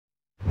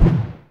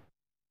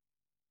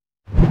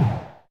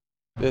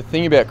The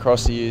thing about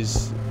Crossy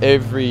is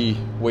every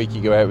week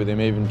you go out with him,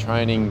 even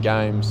training,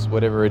 games,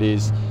 whatever it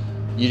is,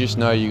 you just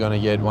know you're going to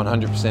get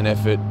 100%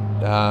 effort.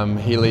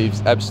 He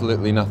leaves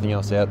absolutely nothing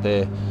else out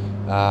there.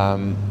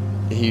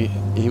 He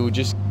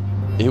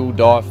will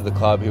die for the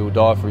club, he will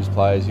die for his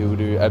players, he will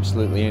do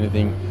absolutely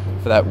anything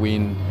for that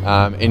win,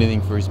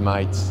 anything for his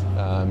mates.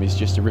 He's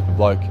just a ripper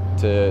bloke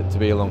to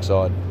be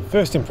alongside.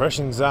 First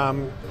impressions, I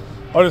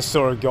just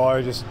saw a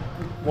guy who just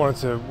wanted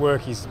to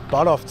work his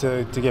butt off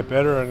to get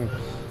better, and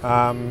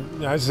you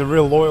know, he's a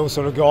real loyal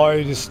sort of guy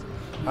who just,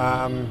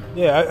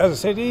 yeah, as I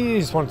said, he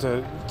just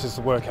wanted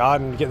to work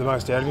hard and get the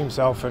most out of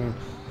himself, and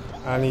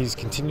he's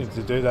continued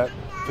to do that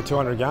for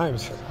 200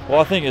 games. Well,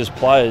 I think as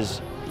players,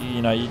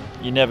 you know,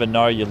 you never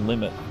know your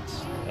limits,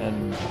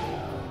 and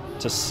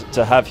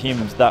to have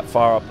him that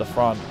far up the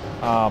front,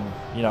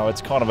 you know,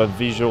 it's kind of a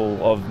visual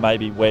of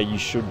maybe where you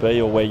should be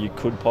or where you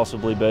could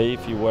possibly be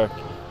if you work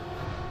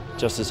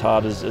just as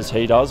hard as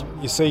he does.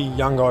 You see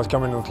young guys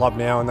come into the club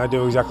now and they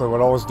do exactly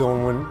what I was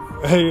doing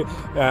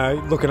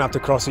when looking up to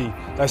Crossy.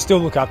 They still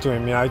look up to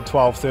him, you know,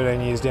 12,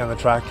 13 years down the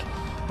track.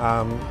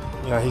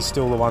 You know, he's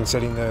still the one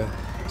setting the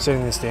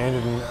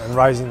standard and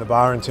raising the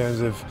bar in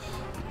terms of,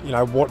 you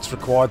know, what's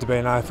required to be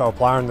an AFL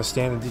player and the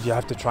standard that you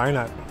have to train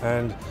at.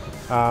 And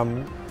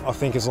I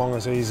think as long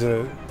as he's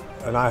an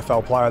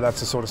AFL player,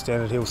 that's the sort of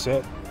standard he'll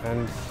set,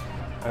 and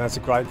that's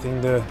a great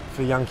thing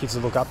for young kids to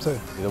look up to.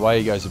 The way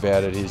he goes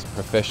about it, his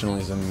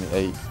professionalism,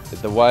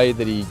 the way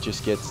that he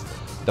just gets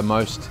the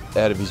most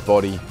out of his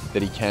body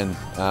that he can,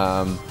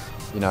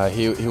 you know,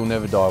 he'll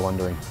never die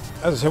wondering.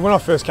 As I said, when I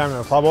first came to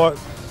the club,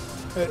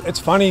 it's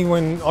funny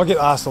when I get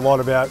asked a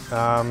lot about,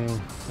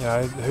 you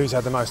know, who's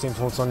had the most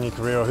influence on your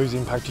career or who's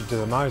impacted you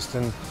the most,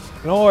 and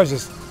I always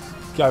just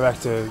go back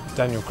to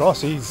Daniel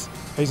Cross. He's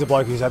the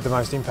bloke who's had the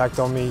most impact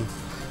on me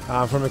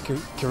from a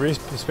career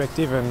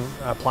perspective and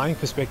a playing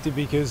perspective,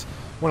 because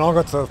when I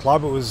got to the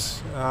club, it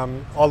was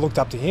I looked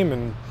up to him,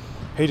 and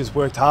he just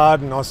worked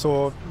hard, and I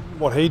saw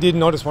what he did,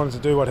 and I just wanted to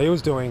do what he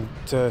was doing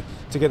to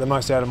get the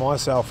most out of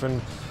myself.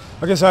 And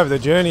I guess over the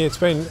journey, it's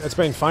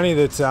been funny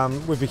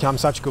that we've become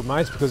such good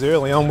mates, because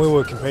early on we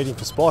were competing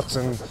for spots,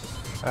 and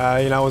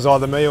you know, it was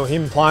either me or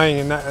him playing,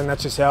 and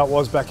that's just how it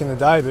was back in the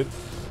day. But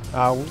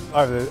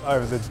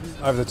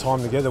over the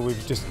time together,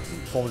 we've just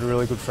formed a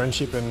really good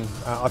friendship, and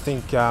I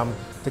think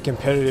the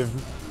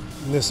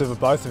competitiveness of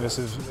both of us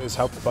has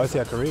helped both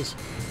our careers.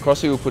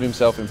 Crossy will put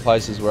himself in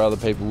places where other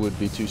people would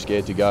be too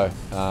scared to go.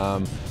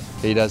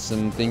 He does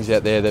some things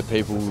out there that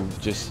people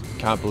just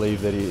can't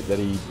believe that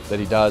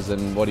he does,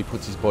 and what he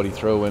puts his body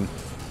through.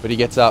 But he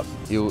gets up,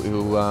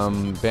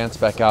 he'll bounce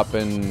back up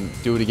and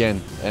do it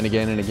again and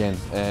again and again,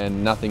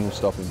 and nothing will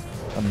stop him.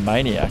 A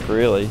maniac,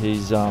 really. He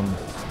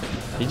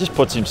just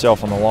puts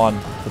himself on the line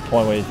to the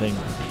point where you think,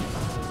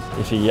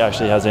 if he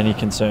actually has any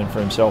concern for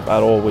himself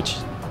at all, which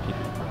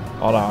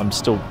I'm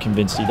still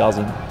convinced he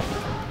doesn't,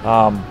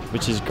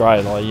 which is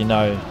great. Like, you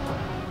know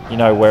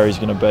where he's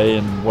going to be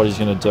and what he's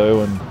going to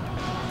do, and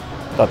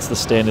that's the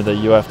standard that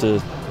you have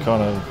to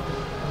kind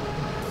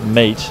of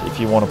meet if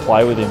you want to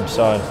play with him.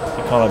 So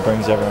it kind of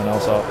brings everyone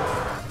else up.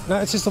 No,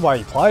 it's just the way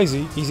he plays.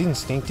 He's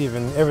instinctive,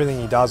 and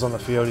everything he does on the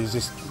field is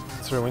just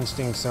through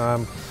instincts.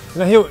 You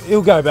know,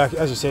 he'll go back,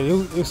 as you said,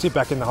 he'll sit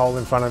back in the hole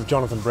in front of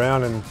Jonathan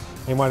Brown, and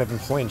he won't even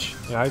flinch.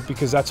 You know,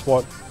 because that's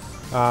what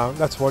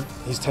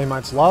his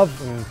teammates love,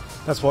 and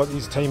that's what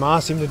his team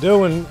asks him to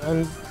do,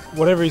 and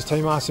whatever his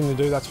team asks him to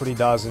do, that's what he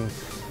does. And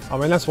I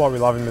mean, that's why we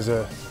love him as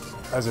a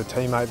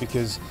teammate,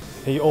 because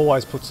he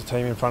always puts the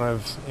team in front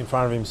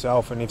of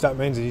himself, and if that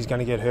means that he's going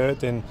to get hurt,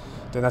 then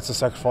that's a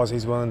sacrifice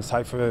he's willing to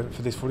take for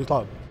this footy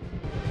club.